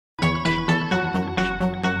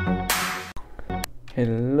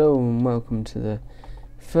Hello and welcome to the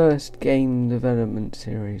first game development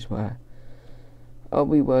series where I'll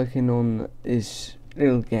be working on this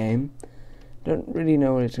little game. Don't really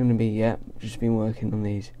know what it's going to be yet, just been working on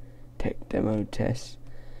these tech demo tests.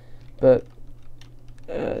 But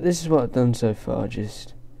this is what I've done so far,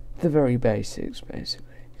 just the very basics basically.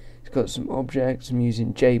 It's got some objects. I'm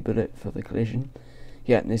using JBullet for the collision.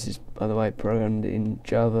 Yeah, and this is, by the way, programmed in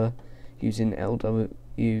Java using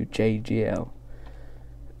LWJGL.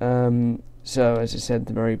 So as I said,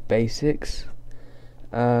 the very basics.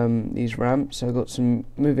 These ramps, so I've got some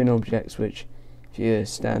moving objects which if you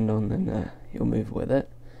stand on then you'll move with it.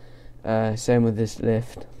 Same with this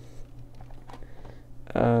lift.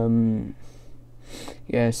 Yeah,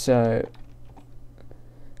 so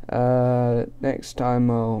next time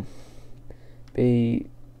I'll be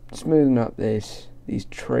smoothing up these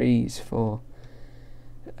trees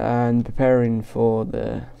and preparing for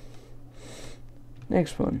the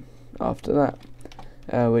next one after that,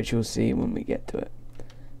 which you'll see when we get to it.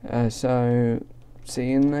 So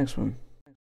see you in the next one.